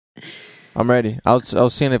I'm ready. I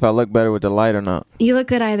was seeing if I look better with the light or not. You look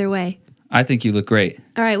good either way. I think you look great.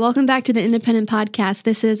 All right, welcome back to the Independent Podcast.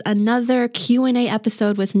 This is another Q&A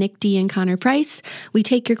episode with Nick D and Connor Price. We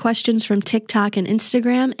take your questions from TikTok and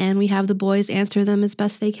Instagram, and we have the boys answer them as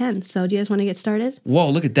best they can. So do you guys want to get started? Whoa,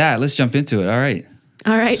 look at that. Let's jump into it. All right.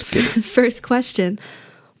 All right, first question.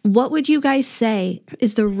 What would you guys say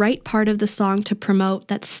is the right part of the song to promote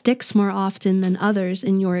that sticks more often than others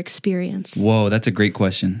in your experience? Whoa, that's a great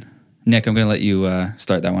question. Nick, I'm going to let you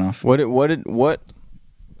start that one off. What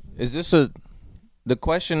is this the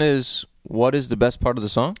question is, what is the best part of the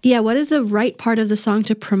song? Yeah, what is the right part of the song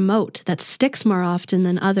to promote that sticks more often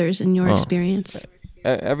than others in your experience?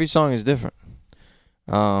 Every song is different.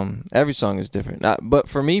 Every song is different. But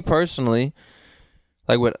for me personally,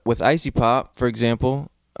 like with Icy Pop, for example,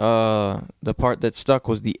 the part that stuck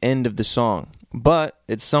was the end of the song. But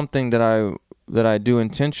it's something that I do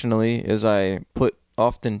intentionally, is I put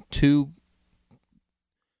often two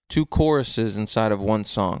choruses inside of one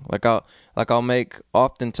song.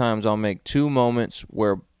 Oftentimes I'll make two moments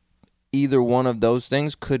where either one of those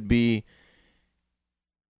things could be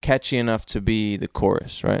catchy enough to be the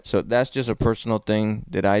chorus, right? So that's just a personal thing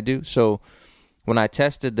that I do. So when I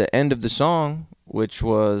tested the end of the song, which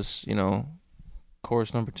was,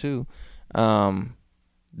 chorus number 2,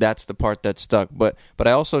 that's the part that stuck. But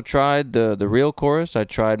I also tried the real chorus. I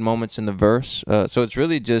tried moments in the verse. So it's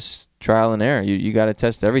really just trial and error. You got to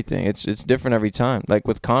test everything. It's different every time. Like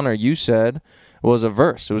with Connor, you said it was a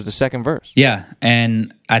verse. It was the second verse. Yeah,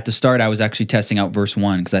 and at the start, I was actually testing out verse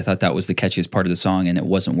 1 because I thought that was the catchiest part of the song, and it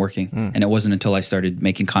wasn't working. And it wasn't until I started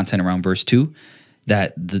making content around verse 2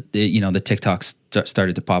 that the TikToks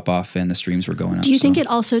started to pop off and the streams were going up. Do you think it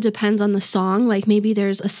also depends on the song? Like maybe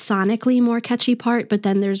there's a sonically more catchy part, but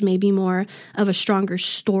then there's maybe more of a stronger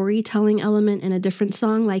storytelling element in a different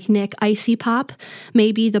song. Like Nick, Icy Pop,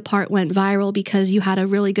 maybe the part went viral because you had a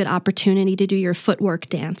really good opportunity to do your footwork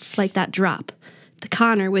dance, like that drop. The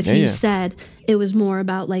Connor with You Said, it was more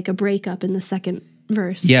about like a breakup in the second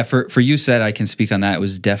verse. Yeah, for You Said, I can speak on that. It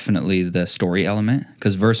was definitely the story element,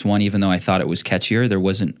 because verse 1, even though I thought it was catchier, there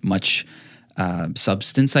wasn't much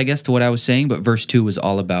substance, I guess, to what I was saying. But verse 2 was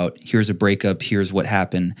all about, here's a breakup, here's what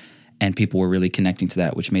happened, and people were really connecting to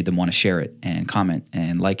that, which made them want to share it and comment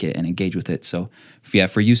and like it and engage with it. So yeah,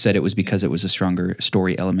 for You Said, it was because it was a stronger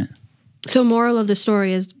story element. So moral of the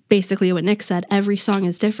story is basically what Nick said. Every song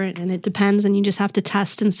is different, and it depends, and you just have to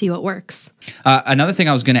test and see what works. Another thing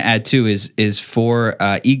I was going to add, too, is for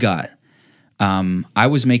EGOT, I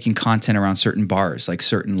was making content around certain bars, like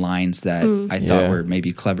certain lines that I thought were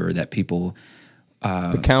maybe clever, that people...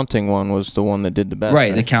 the counting one was the one that did the best.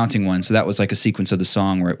 Right, the counting one. So that was like a sequence of the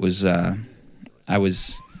song where it was... I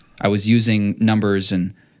was using numbers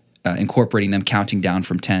and incorporating them, counting down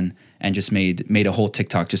from 10, and just made a whole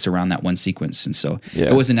TikTok just around that one sequence. And so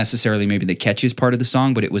it wasn't necessarily maybe the catchiest part of the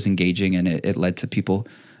song, but it was engaging, and it led to people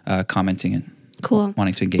commenting and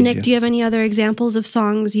wanting to engage. Nick, do you have any other examples of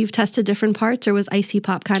songs you've tested different parts, or was Icy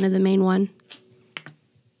Pop kind of the main one?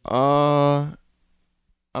 I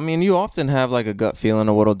mean, you often have like a gut feeling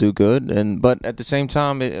of what'll do good, but at the same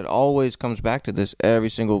time, it always comes back to this every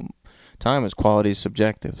single time, is quality is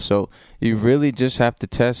subjective. So you really just have to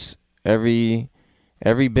test every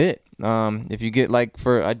bit. If you get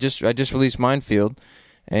I just released Minefield,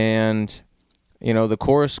 and the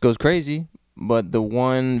chorus goes crazy, but the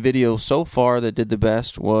one video so far that did the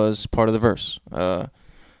best was part of the verse.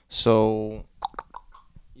 So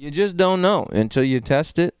you just don't know until you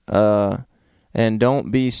test it. And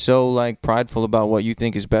don't be so prideful about what you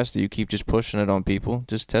think is best that you keep just pushing it on people.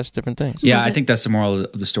 Just test different things. Yeah, I think that's the moral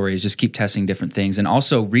of the story, is just keep testing different things. And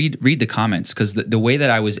also read the comments, because the way that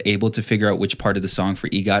I was able to figure out which part of the song for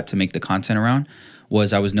EGOT to make the content around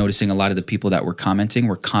was I was noticing a lot of the people that were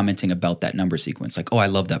commenting about that number sequence. Like, oh, I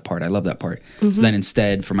love that part. I love that part. Mm-hmm. So then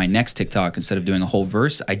instead, for my next TikTok, instead of doing a whole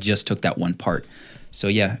verse, I just took that one part. So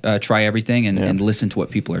yeah, try everything and listen to what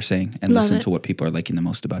people are saying and listen to what people are liking the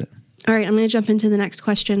most about it. All right, I'm going to jump into the next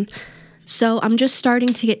question. So I'm just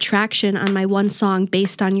starting to get traction on my one song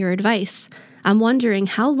based on your advice. I'm wondering,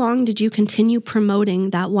 how long did you continue promoting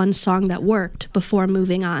that one song that worked before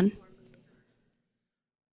moving on?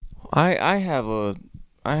 I have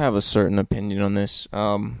a certain opinion on this.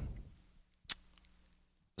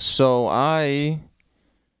 So I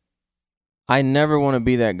never want to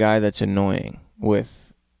be that guy that's annoying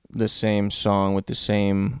with the same song, with the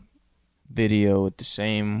same video, with the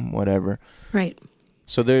same whatever. Right.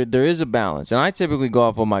 So there is a balance, and I typically go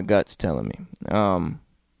off what my gut's telling me.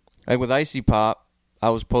 Like with Icy Pop, I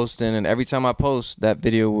was posting, and every time I post, that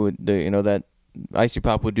video would, that Icy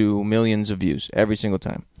Pop would do millions of views every single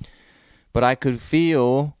time. But I could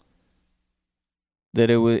feel that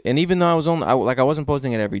it was, and even though I was I wasn't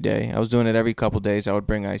posting it every day. I was doing it every couple days. I would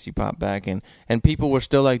bring Icy Pop back, and people were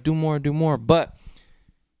still like, do more. But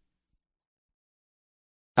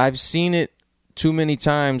I've seen it too many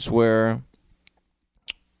times where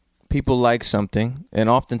people like something, and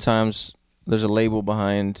oftentimes there's a label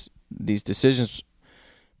behind these decisions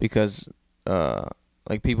because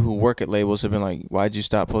like people who work at labels have been like, why'd you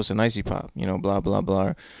stop posting Icy Pop? Blah, blah,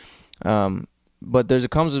 blah. But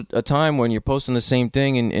comes a time when you're posting the same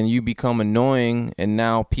thing and you become annoying, and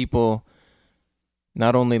now people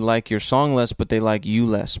not only like your song less, but they like you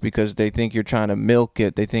less because they think you're trying to milk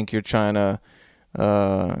it. They think you're trying to,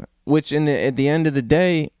 which at the end of the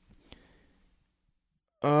day,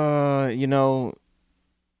 you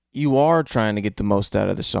are trying to get the most out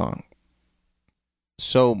of the song.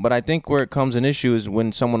 So, but I think where it comes an issue is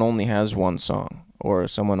when someone only has one song or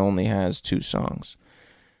someone only has two songs.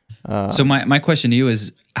 So my question to you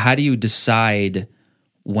is, how do you decide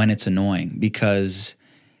when it's annoying? Because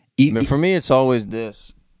for me, it's always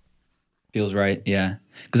this. Feels right, yeah.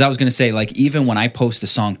 Because I was going to say, like, even when I post a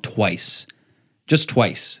song just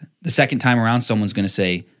twice, the second time around, someone's going to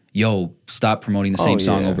say, yo, stop promoting the same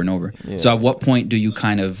song over and over. Yeah. So at what point do you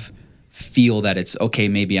kind of feel that it's, okay,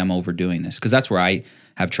 maybe I'm overdoing this? Because that's where I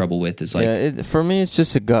have trouble with is like... for me, it's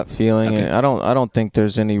just a gut feeling. Okay. And I don't think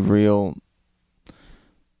there's any real...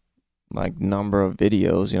 like number of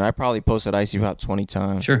videos. I probably posted Icy Pop 20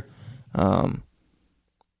 times. Sure. I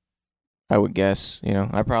would guess,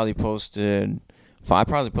 I probably posted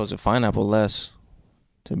Pineapple less,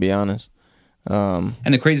 to be honest. And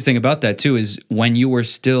the crazy thing about that too is when you were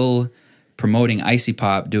still promoting Icy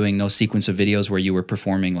Pop, doing those sequence of videos where you were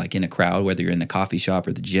performing like in a crowd, whether you're in the coffee shop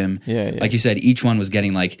or the gym, like you said, each one was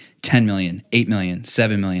getting like 10 million, 8 million,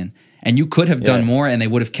 7 million. And you could have done more and they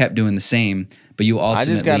would have kept doing the same. But you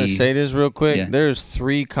ultimately... I just got to say this real quick. Yeah. There's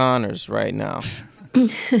 3 Connors right now.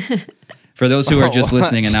 For those who are just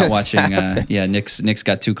listening and not watching, Nick's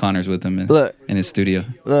got 2 Connors with him in his studio.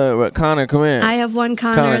 Look, Connor, come in. I have 1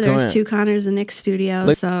 Connor. There's 2 Connors in Nick's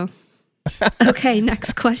studio. So, okay,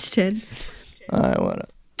 next question. All right, what up?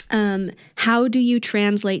 How do you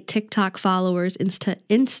translate TikTok followers into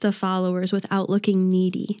Insta followers without looking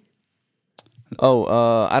needy?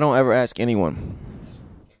 I don't ever ask anyone.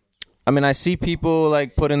 I mean, I see people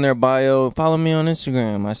like put in their bio, follow me on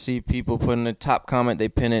Instagram. I see people put in the top comment, they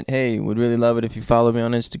pin it, hey, would really love it if you follow me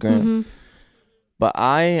on Instagram. Mm-hmm. But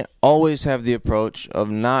I always have the approach of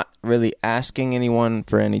not really asking anyone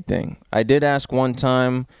for anything. I did ask one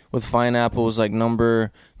time with Pineapple, it was like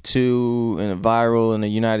number 2 in a viral in the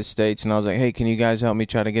United States. And I was like, hey, can you guys help me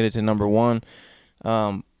try to get it to number 1?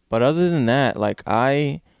 But other than that, like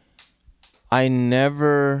I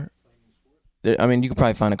never... I mean, you could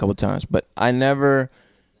probably find a couple times, but I never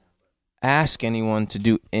ask anyone to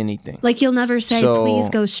do anything. Like you'll never say,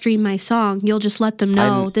 please go stream my song. You'll just let them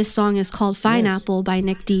know this song is called Pineapple by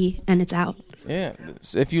Nick D and it's out. Yeah.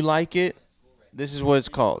 If you like it, this is what it's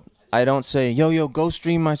called. I don't say, yo, go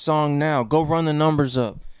stream my song now. Go run the numbers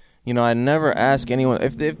up. I never ask anyone.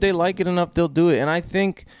 If they like it enough, they'll do it. And I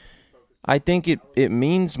think it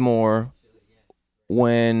means more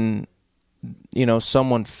when...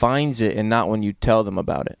 someone finds it and not when you tell them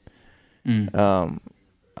about it.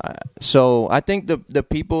 So I think the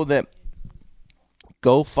people that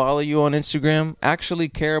go follow you on Instagram actually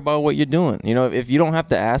care about what you're doing. If you don't have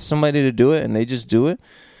to ask somebody to do it and they just do it,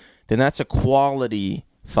 then that's a quality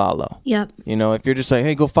follow. Yep. If you're just like,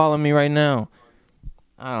 hey, go follow me right now.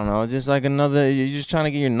 I don't know. It's just like you're just trying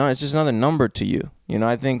to get your number. It's just another number to you.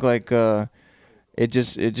 I think like it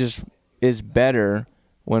just is better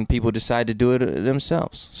when people decide to do it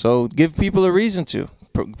themselves. So give people a reason to.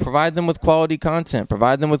 Provide them with quality content.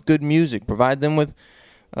 Provide them with good music. Provide them with,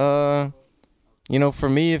 for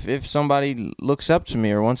me, if somebody looks up to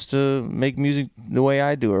me or wants to make music the way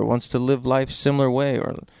I do or wants to live life similar way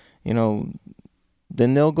or,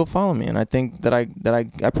 then they'll go follow me. And I think that I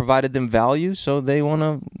provided them value, so they want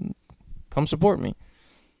to come support me.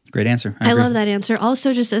 Great answer. I love that answer.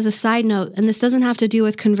 Also, just as a side note, and this doesn't have to do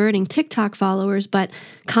with converting TikTok followers, but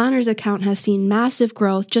Connor's account has seen massive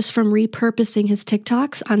growth just from repurposing his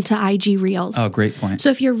TikToks onto IG Reels. Oh, great point. So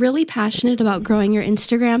if you're really passionate about growing your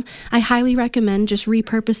Instagram, I highly recommend just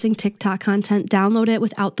repurposing TikTok content, download it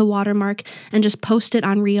without the watermark, and just post it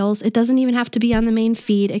on Reels. It doesn't even have to be on the main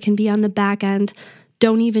feed. It can be on the back end.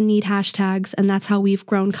 Don't even need hashtags, and that's how we've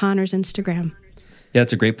grown Connor's Instagram. Yeah,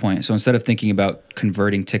 that's a great point. So instead of thinking about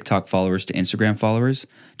converting TikTok followers to Instagram followers,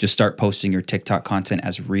 just start posting your TikTok content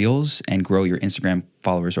as Reels and grow your Instagram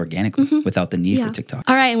followers organically without the need for TikTok.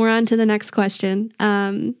 All right, and we're on to the next question.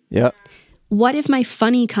 Yeah. What if my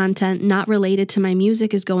funny content not related to my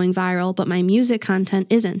music is going viral, but my music content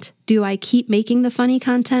isn't? Do I keep making the funny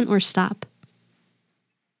content or stop?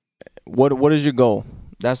 What is your goal?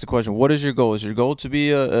 That's the question. What is your goal? Is your goal to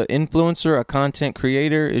be a influencer, a content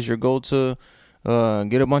creator? Is your goal to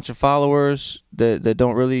get a bunch of followers that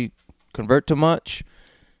don't really convert to much?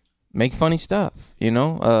 Make funny stuff, you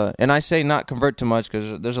know? And I say not convert to much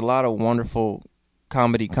because there's a lot of wonderful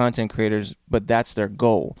comedy content creators, but that's their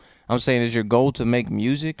goal. I'm saying, is your goal to make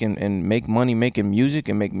music and make money making music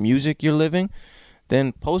and make music your living?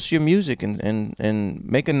 Then post your music and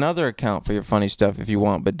make another account for your funny stuff if you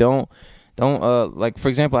want. But don't like, for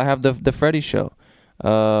example, I have the Freddie Show,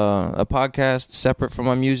 a podcast separate from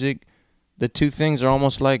my music. The two things are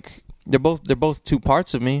almost like they're both two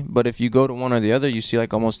parts of me. But if you go to one or the other, you see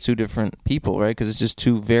like almost two different people, right? Because it's just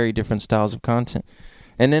two very different styles of content.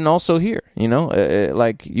 And then also here, you know,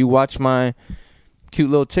 like you watch my cute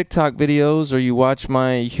little TikTok videos or you watch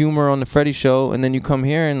my humor on the Freddie Show, and then you come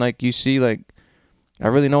here and like you see like I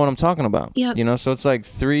really know what I'm talking about. Yep. You know, so it's like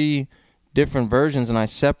three different versions and I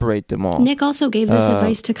separate them all. Nick also gave this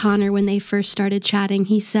advice to Connor when they first started chatting.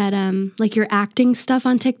 He said, like, your acting stuff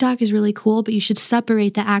on TikTok is really cool, but you should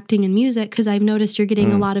separate the acting and music because I've noticed you're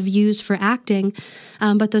getting a lot of views for acting,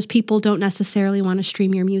 but those people don't necessarily want to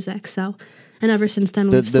stream your music. So, and ever since then,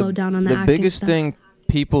 we've slowed down on the acting The biggest stuff. thing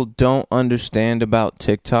people don't understand about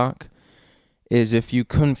TikTok is if you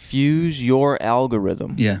confuse your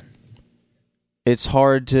algorithm, it's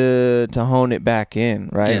hard to hone it back in,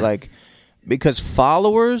 right? Yeah. Like, because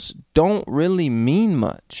followers don't really mean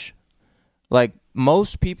much. Like,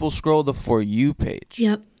 most people scroll the For You page.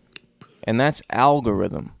 Yep. And that's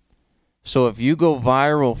algorithm. So if you go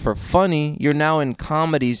viral for funny, you're now in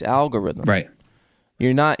comedy's algorithm. Right.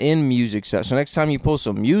 You're not in music stuff. So next time you post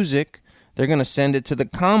some music, they're going to send it to the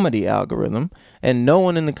comedy algorithm, and no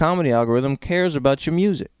one in the comedy algorithm cares about your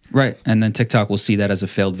music. Right. And then TikTok will see that as a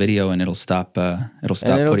failed video and it'll stop And it'll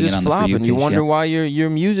putting just it on flop, the For You and page. you wonder why your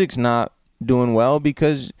music's not doing well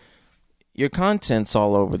because your content's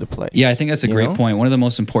all over the place. Yeah, I think that's a You great know? point. One of the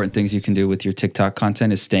most important things you can do with your TikTok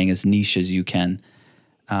content is staying as niche as you can.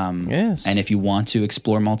 Yes. And if you want to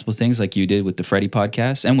explore multiple things like you did with the Freddie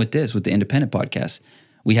podcast and with the Independent podcast,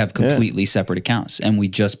 we have completely separate accounts and we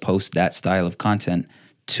just post that style of content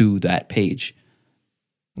to that page.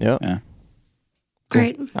 Yep. Yeah.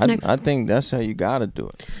 Great. Next. I think that's how you got to do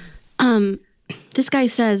it. This guy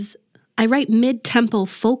says, I write mid-tempo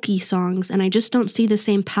folky songs and I just don't see the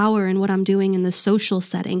same power in what I'm doing in the social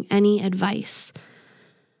setting. Any advice?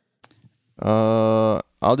 I'll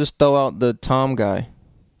just throw out the Tom guy.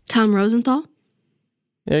 Tom Rosenthal?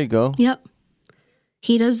 There you go. Yep.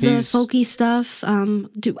 He does the He's- folky stuff.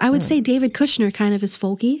 I would say David Kushner kind of is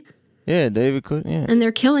folky, Yeah, David could. Yeah. and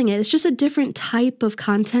they're killing it. It's just a different type of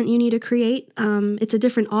content you need to create. It's a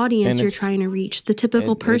different audience And you're it's- trying to reach. The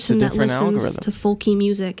typical it's a person that different listens algorithm. to folky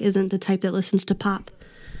music isn't the type that listens to pop.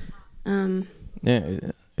 Yeah,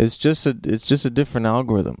 it's just a different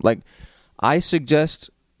algorithm. Like, I suggest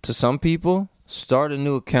to some people, start a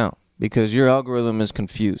new account because your algorithm is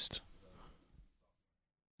confused.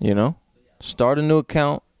 You know? Start a new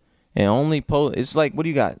account and only post. It's like, what do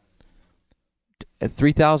you got?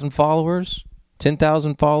 3,000 followers?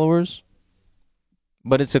 10,000 followers?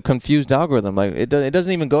 But it's a confused algorithm. Like, it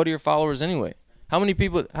doesn't even go to your followers anyway. How many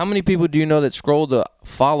people do you know that scroll the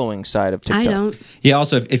following side of TikTok? I don't. Yeah,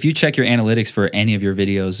 also, if you check your analytics for any of your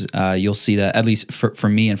videos, you'll see that, at least for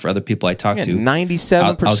me and for other people I talk Yeah, to,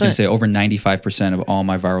 97%. I was going to say over 95% of all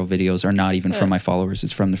my viral videos are not even from my followers.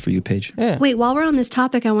 It's from the For You page. Yeah. Wait, while we're on this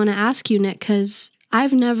topic, I want to ask you, Nick, because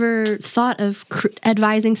I've never thought of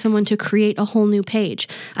advising someone to create a whole new page.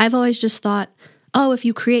 I've always just thought, oh, if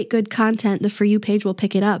you create good content, the For You page will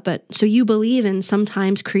pick it up. But so you believe in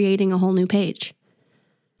sometimes creating a whole new page?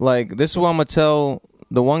 Like, this is what I'm gonna tell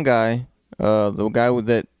the one guy, the guy with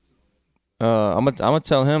that. I'm gonna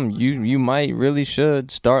tell him you might really should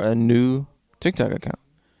start a new TikTok account.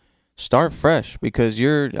 Start fresh because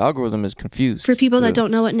your algorithm is confused. For people that don't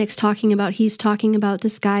know what Nick's talking about, he's talking about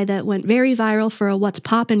this guy that went very viral for a What's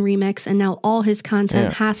Poppin' remix, and now all his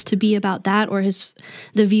content has to be about that, or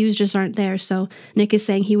the views just aren't there. So Nick is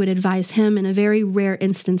saying he would advise him in a very rare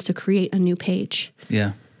instance to create a new page.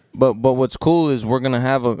 Yeah. But what's cool is we're gonna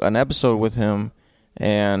have an episode with him,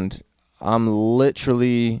 and I'm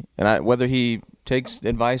literally whether he takes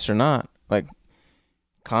advice or not, like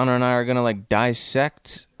Connor and I are gonna like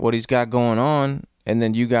dissect what he's got going on, and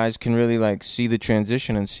then you guys can really like see the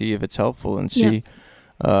transition and see if it's helpful and see.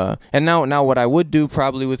 And now what I would do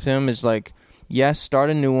probably with him is like, yes, start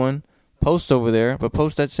a new one, post over there, but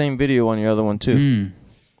post that same video on your other one too.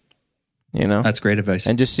 You know, That's great advice.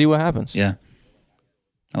 and just see what happens. Yeah.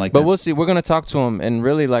 I like But that. we'll see. We're gonna talk to him, and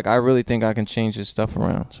really, like, I really think I can change his stuff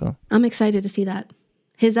around. So I'm excited to see that.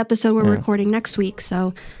 His episode we're Yeah. recording next week,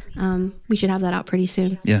 so we should have that out pretty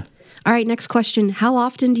soon. Yeah. All right, next question. How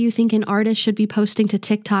often do you think an artist should be posting to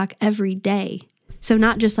TikTok every day? So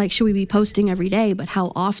not just like, should we be posting every day, but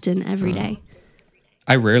how often every day?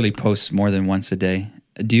 I rarely post more than once a day.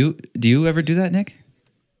 Do you ever do that, Nick?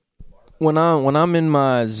 when I'm in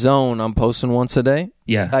my zone, I'm posting once a day.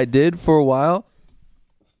 Yeah. I did for a while.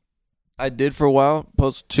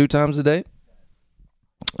 Post 2 times a day.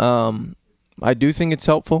 I do think it's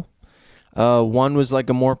helpful. One was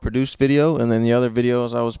like a more produced video, and then the other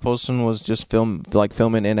videos I was posting was just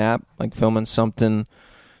filming in app, like filming something.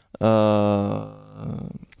 For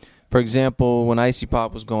example, when Icy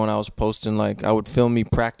Pop was going, I was posting, like, I would film me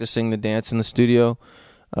practicing the dance in the studio.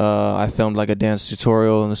 I filmed like a dance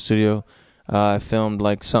tutorial in the studio. I filmed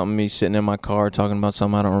like something me sitting in my car talking about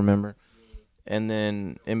something I don't remember. And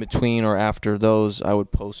then in between or after those, I would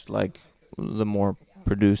post like the more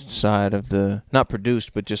produced side of the, not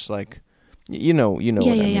produced, but just like, you know what I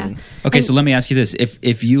mean. Okay, so let me ask you this.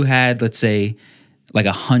 If you had, let's say, like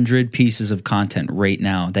 100 pieces of content right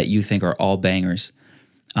now that you think are all bangers,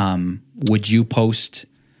 would you post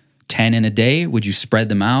 10 in a day? Would you spread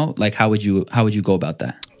them out? Like, how would you go about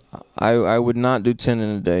that? I would not do 10 in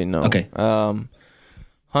a day, no. Okay.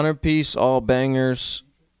 100 piece, all bangers.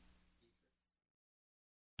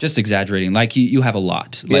 Just exaggerating. Like you have a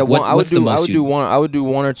lot. Like, Yeah, I would what's the most do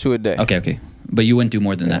one or two a day. Okay. But you wouldn't do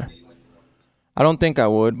more than that. I don't think I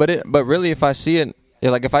would, but really, if I see it,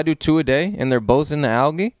 like if I do 2 a day and they're both in the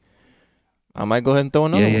algae, I might go ahead and throw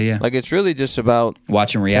another one. Yeah. Like, it's really just about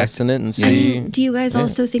Watch and react. testing it and see. And do you guys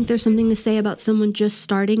also think there's something to say about someone just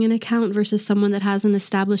starting an account versus someone that has an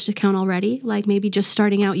established account already? Like maybe just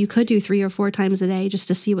starting out, you could do 3 or 4 times a day just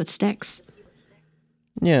to see what sticks.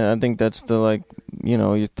 Yeah, I think that's the, like,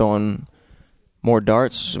 you're throwing more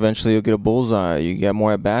darts, eventually you'll get a bullseye. You get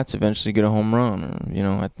more at bats, eventually you get a home run.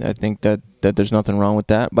 Or, I think that there's nothing wrong with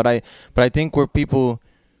that. But I think where people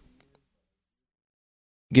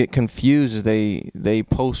get confused is they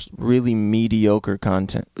post really mediocre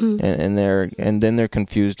content, and then they're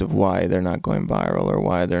confused of why they're not going viral or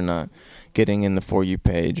why they're not getting in the For You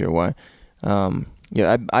page or why.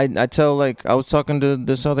 I tell, like, I was talking to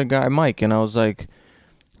this other guy, Mike, and I was like,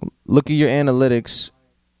 look at your analytics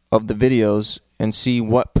of the videos and see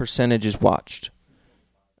what percentage is watched.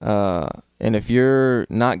 And if you're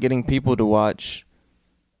not getting people to watch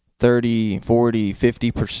 30, 40,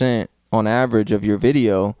 50% on average of your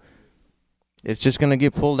video, it's just going to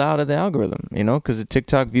get pulled out of the algorithm, because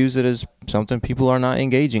TikTok views it as something people are not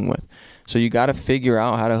engaging with. So you got to figure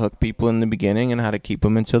out how to hook people in the beginning and how to keep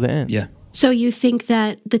them until the end. Yeah. So you think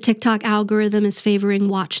that the TikTok algorithm is favoring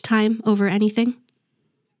watch time over anything?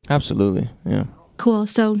 Absolutely, yeah. Cool.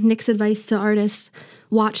 So Nick's advice to artists,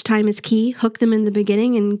 watch time is key. Hook them in the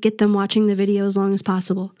beginning and get them watching the video as long as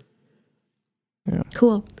possible. Yeah.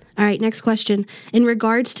 Cool. All right, next question. In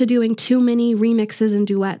regards to doing too many remixes and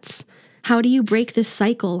duets, how do you break this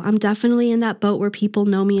cycle? I'm definitely in that boat where people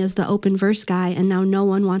know me as the open verse guy, and now no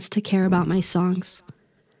one wants to care about my songs.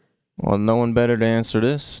 Well, no one better to answer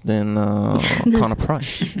this than Connor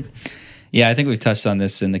Price. Yeah, I think we've touched on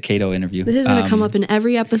this in the Cato interview. This is going to come up in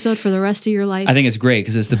every episode for the rest of your life. I think it's great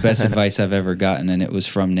because it's the best advice I've ever gotten, and it was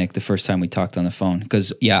from Nick the first time we talked on the phone.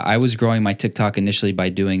 Because, I was growing my TikTok initially by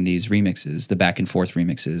doing these remixes, the back and forth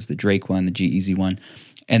remixes, the Drake one, the G-Eazy one,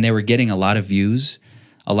 and they were getting a lot of views.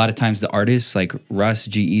 A lot of times the artists like Russ,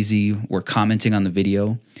 G-Eazy were commenting on the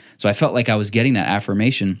video. So I felt like I was getting that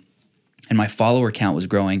affirmation, and my follower count was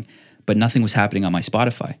growing, but nothing was happening on my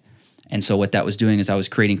Spotify. And so what that was doing is I was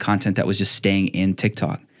creating content that was just staying in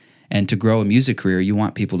TikTok. And to grow a music career, you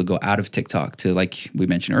want people to go out of TikTok to, like we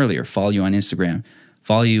mentioned earlier, follow you on Instagram,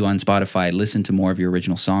 follow you on Spotify, listen to more of your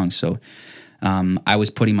original songs. So I was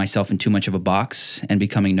putting myself in too much of a box and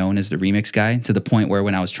becoming known as the remix guy, to the point where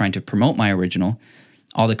when I was trying to promote my original,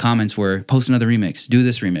 all the comments were, post another remix, do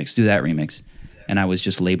this remix, do that remix. And I was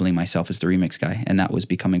just labeling myself as the remix guy, and that was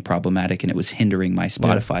becoming problematic, and it was hindering my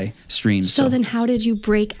Spotify streams. So then how did you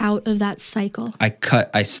break out of that cycle?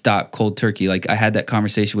 I stopped cold turkey. Like, I had that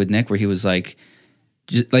conversation with Nick where he was like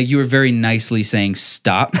you were very nicely saying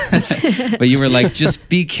stop, but you were like, just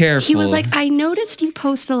be careful. He was like, I noticed you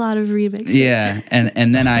post a lot of remixes. Yeah.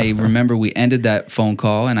 And then I remember we ended that phone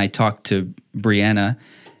call, and I talked to Brianna,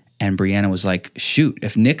 and Brianna was like, shoot,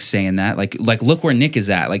 if Nick's saying that, like look where Nick is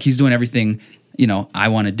at. Like, he's doing everything I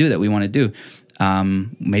want to do, that we want to do.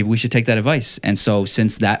 Maybe we should take that advice. And so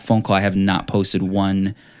since that phone call, I have not posted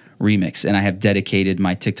one remix, and I have dedicated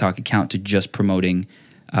my TikTok account to just promoting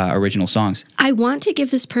original songs. I want to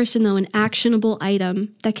give this person, though, an actionable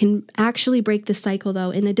item that can actually break the cycle,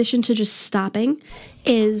 though, in addition to just stopping,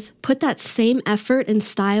 is put that same effort and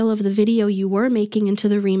style of the video you were making into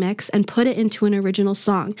the remix and put it into an original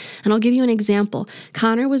song. And I'll give you an example.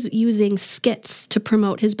 Connor was using skits to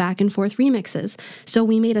promote his back and forth remixes. So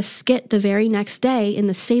we made a skit the very next day in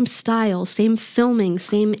the same style, same filming,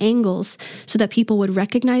 same angles, so that people would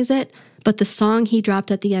recognize it. But the song he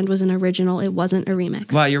dropped at the end was an original. It wasn't a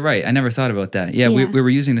remix. Wow, you're right. I never thought about that. Yeah, we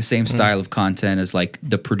were using the same style of content as like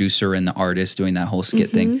the producer and the artist doing that whole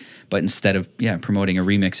skit thing. But instead of promoting a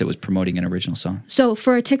remix, it was promoting an original song. So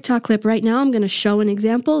for a TikTok clip right now, I'm going to show an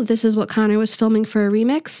example. This is what Connor was filming for a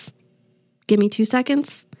remix. Give me 2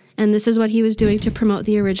 seconds. And this is what he was doing to promote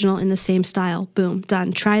the original in the same style. Boom,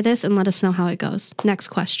 done. Try this and let us know how it goes. Next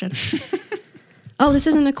question. Oh, this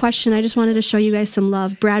isn't a question. I just wanted to show you guys some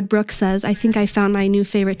love. Brad Brooks says, I think I found my new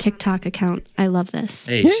favorite TikTok account. I love this.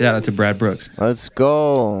 Hey, shout out to Brad Brooks. Let's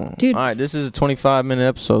go. Dude. All right, this is a 25-minute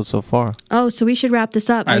episode so far. Oh, so we should wrap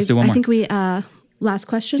this up. All right, let's do one more. I think we, last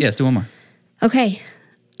question? Yeah, let's do one more. Okay.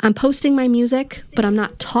 I'm posting my music, but I'm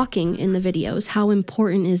not talking in the videos. How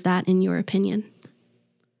important is that in your opinion?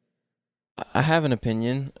 I have an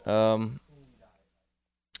opinion.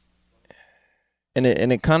 And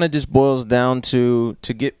it kind of just boils down to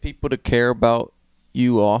get people to care about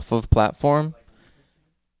you off of platform,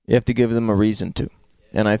 you have to give them a reason to.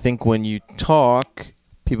 And I think when you talk,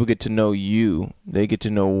 people get to know you. They get to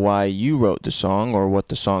know why you wrote the song or what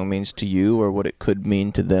the song means to you or what it could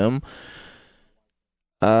mean to them.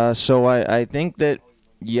 So I think that,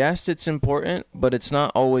 yes, it's important, but it's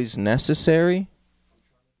not always necessary.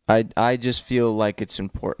 I just feel like it's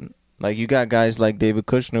important. Like you got guys like David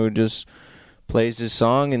Kushner who just plays his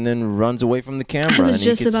song and then runs away from the camera. I was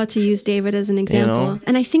just about to use David as an example. You know?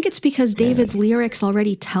 And I think it's because David's lyrics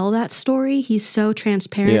already tell that story. He's so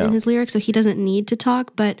transparent in his lyrics, so he doesn't need to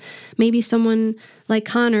talk. But maybe someone like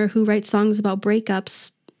Connor, who writes songs about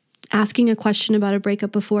breakups, asking a question about a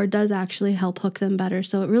breakup before does actually help hook them better.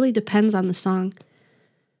 So it really depends on the song.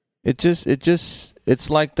 It's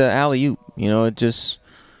like the alley-oop, it just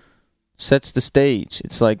sets the stage.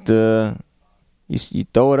 It's like you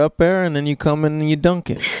throw it up there and then you come in and you dunk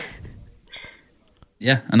it.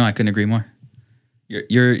 Yeah, I know. I couldn't agree more.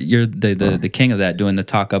 You're the king of that, doing the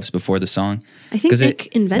talk ups before the song. I think Nick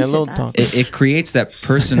invented that. It creates that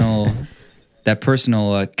personal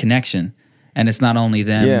connection, and it's not only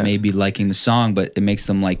them maybe liking the song, but it makes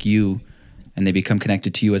them like you, and they become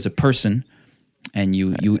connected to you as a person. And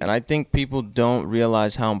you and I think people don't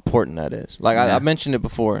realize how important that is. Like I mentioned it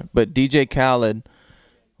before, but DJ Khaled.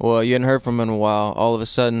 Well, you hadn't heard from him in a while. All of a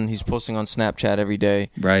sudden, he's posting on Snapchat every day,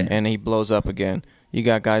 right? And he blows up again. You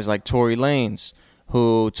got guys like Tory Lanez,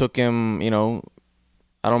 who took him, I don't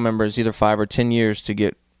remember, it's either 5 or 10 years to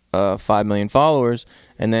get 5 million followers,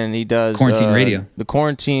 and then he does quarantine radio, the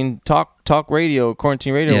quarantine talk radio,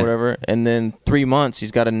 quarantine radio, or whatever. And then 3 months, he's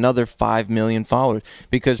got another 5 million followers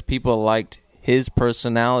because people liked his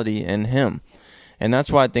personality and him, and that's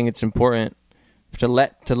why I think it's important to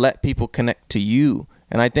let people connect to you.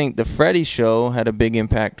 And I think the Freddie show had a big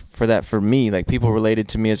impact for that for me. Like people related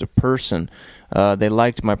to me as a person. They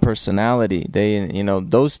liked my personality. They,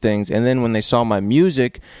 those things. And then when they saw my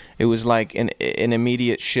music, it was like an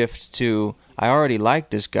immediate shift to, I already like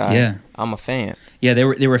this guy. Yeah. I'm a fan. Yeah, they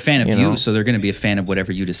were a fan of you, so they're going to be a fan of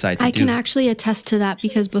whatever you decide to do. I can actually attest to that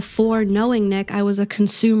because before knowing Nick, I was a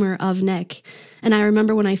consumer of Nick. And I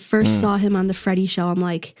remember when I first saw him on the Freddie show, I'm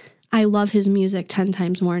like, I love his music 10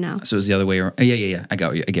 times more now. So it's the other way around. Yeah. I get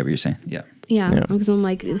what you're saying. Yeah. Yeah, because I'm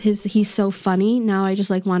like, he's so funny. Now I just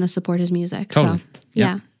want to support his music. Totally. So,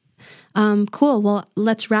 yeah. Cool. Well,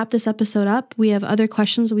 let's wrap this episode up. We have other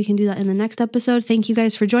questions. We can do that in the next episode. Thank you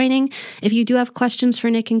guys for joining. If you do have questions for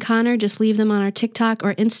Nick and Connor, just leave them on our TikTok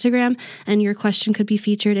or Instagram, and your question could be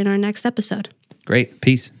featured in our next episode. Great.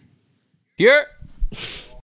 Peace. Here.